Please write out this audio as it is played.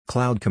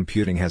Cloud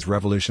computing has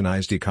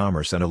revolutionized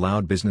e-commerce and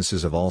allowed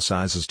businesses of all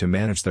sizes to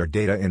manage their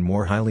data in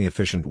more highly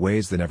efficient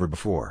ways than ever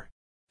before.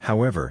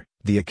 However,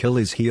 the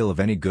Achilles heel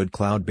of any good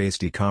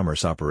cloud-based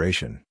e-commerce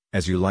operation,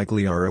 as you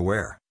likely are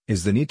aware,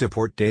 is the need to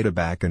port data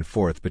back and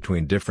forth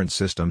between different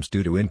systems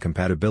due to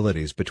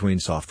incompatibilities between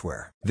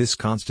software. This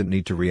constant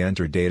need to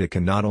re-enter data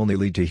can not only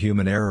lead to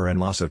human error and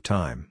loss of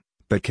time,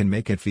 but can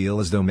make it feel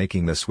as though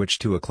making the switch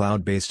to a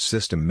cloud-based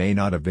system may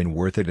not have been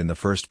worth it in the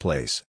first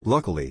place.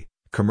 Luckily,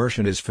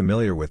 Commerciant is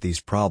familiar with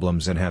these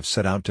problems and have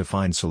set out to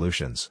find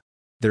solutions.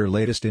 Their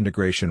latest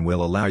integration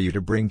will allow you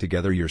to bring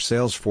together your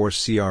Salesforce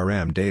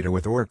CRM data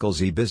with Oracle's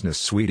eBusiness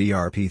Suite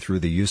ERP through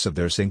the use of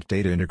their Sync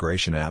Data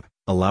Integration app,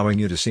 allowing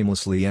you to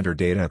seamlessly enter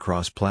data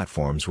across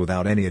platforms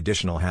without any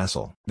additional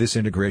hassle. This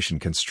integration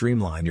can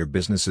streamline your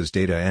business's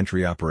data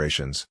entry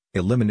operations,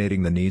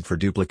 eliminating the need for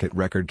duplicate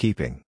record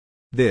keeping.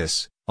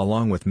 This,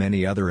 along with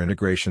many other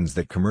integrations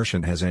that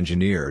Commerciant has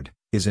engineered,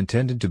 is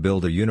intended to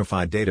build a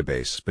unified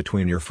database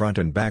between your front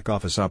and back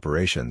office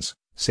operations,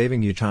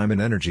 saving you time and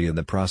energy in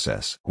the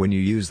process. When you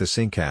use the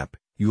Sync app,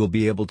 you will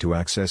be able to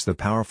access the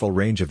powerful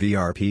range of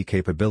ERP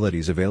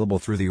capabilities available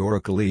through the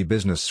Oracle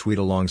eBusiness Suite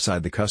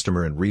alongside the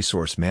customer and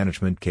resource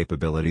management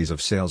capabilities of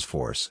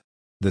Salesforce.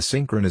 The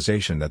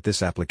synchronization that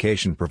this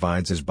application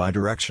provides is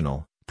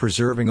bidirectional,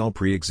 preserving all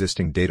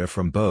pre-existing data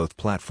from both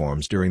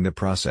platforms during the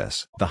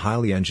process. The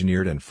highly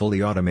engineered and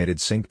fully automated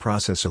sync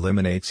process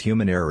eliminates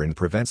human error and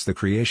prevents the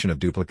creation of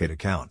duplicate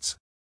accounts.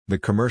 The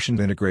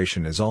Commerciant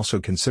integration is also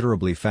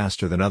considerably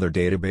faster than other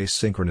database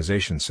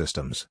synchronization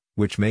systems,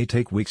 which may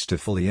take weeks to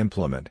fully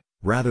implement,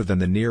 rather than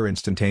the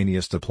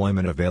near-instantaneous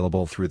deployment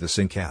available through the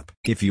Sync app.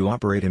 If you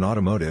operate in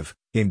automotive,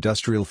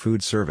 industrial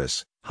food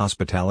service,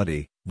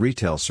 hospitality,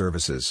 retail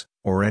services,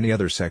 or any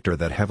other sector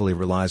that heavily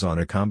relies on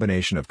a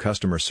combination of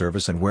customer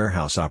service and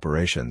warehouse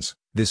operations,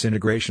 this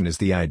integration is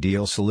the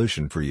ideal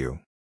solution for you.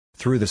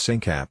 Through the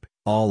Sync app,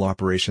 all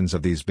operations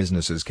of these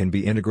businesses can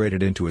be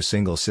integrated into a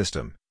single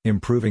system,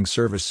 improving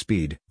service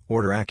speed,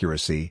 order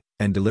accuracy,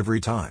 and delivery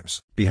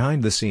times.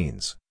 Behind the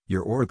scenes,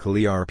 your Oracle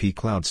ERP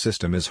cloud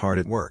system is hard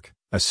at work,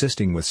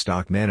 assisting with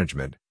stock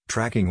management,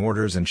 tracking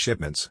orders and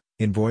shipments,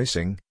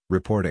 invoicing,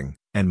 reporting,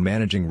 and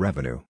managing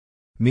revenue.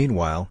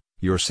 Meanwhile,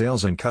 your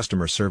sales and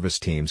customer service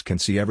teams can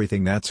see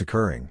everything that's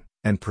occurring,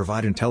 and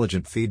provide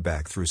intelligent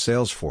feedback through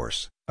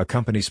Salesforce, a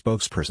company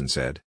spokesperson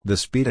said. The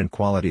speed and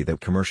quality that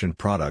Commerciant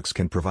products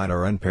can provide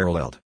are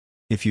unparalleled.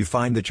 If you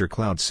find that your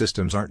cloud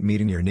systems aren't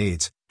meeting your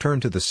needs, turn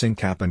to the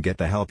Sync app and get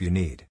the help you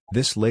need.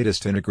 This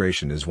latest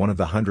integration is one of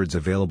the hundreds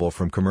available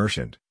from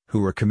Commerciant,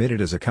 who are committed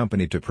as a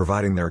company to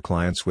providing their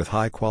clients with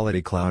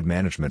high-quality cloud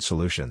management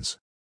solutions.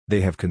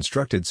 They have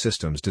constructed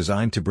systems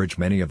designed to bridge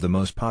many of the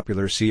most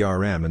popular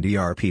CRM and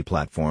ERP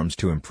platforms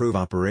to improve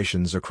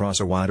operations across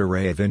a wide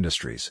array of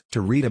industries. To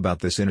read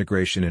about this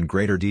integration in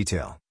greater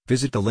detail,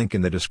 visit the link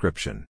in the description.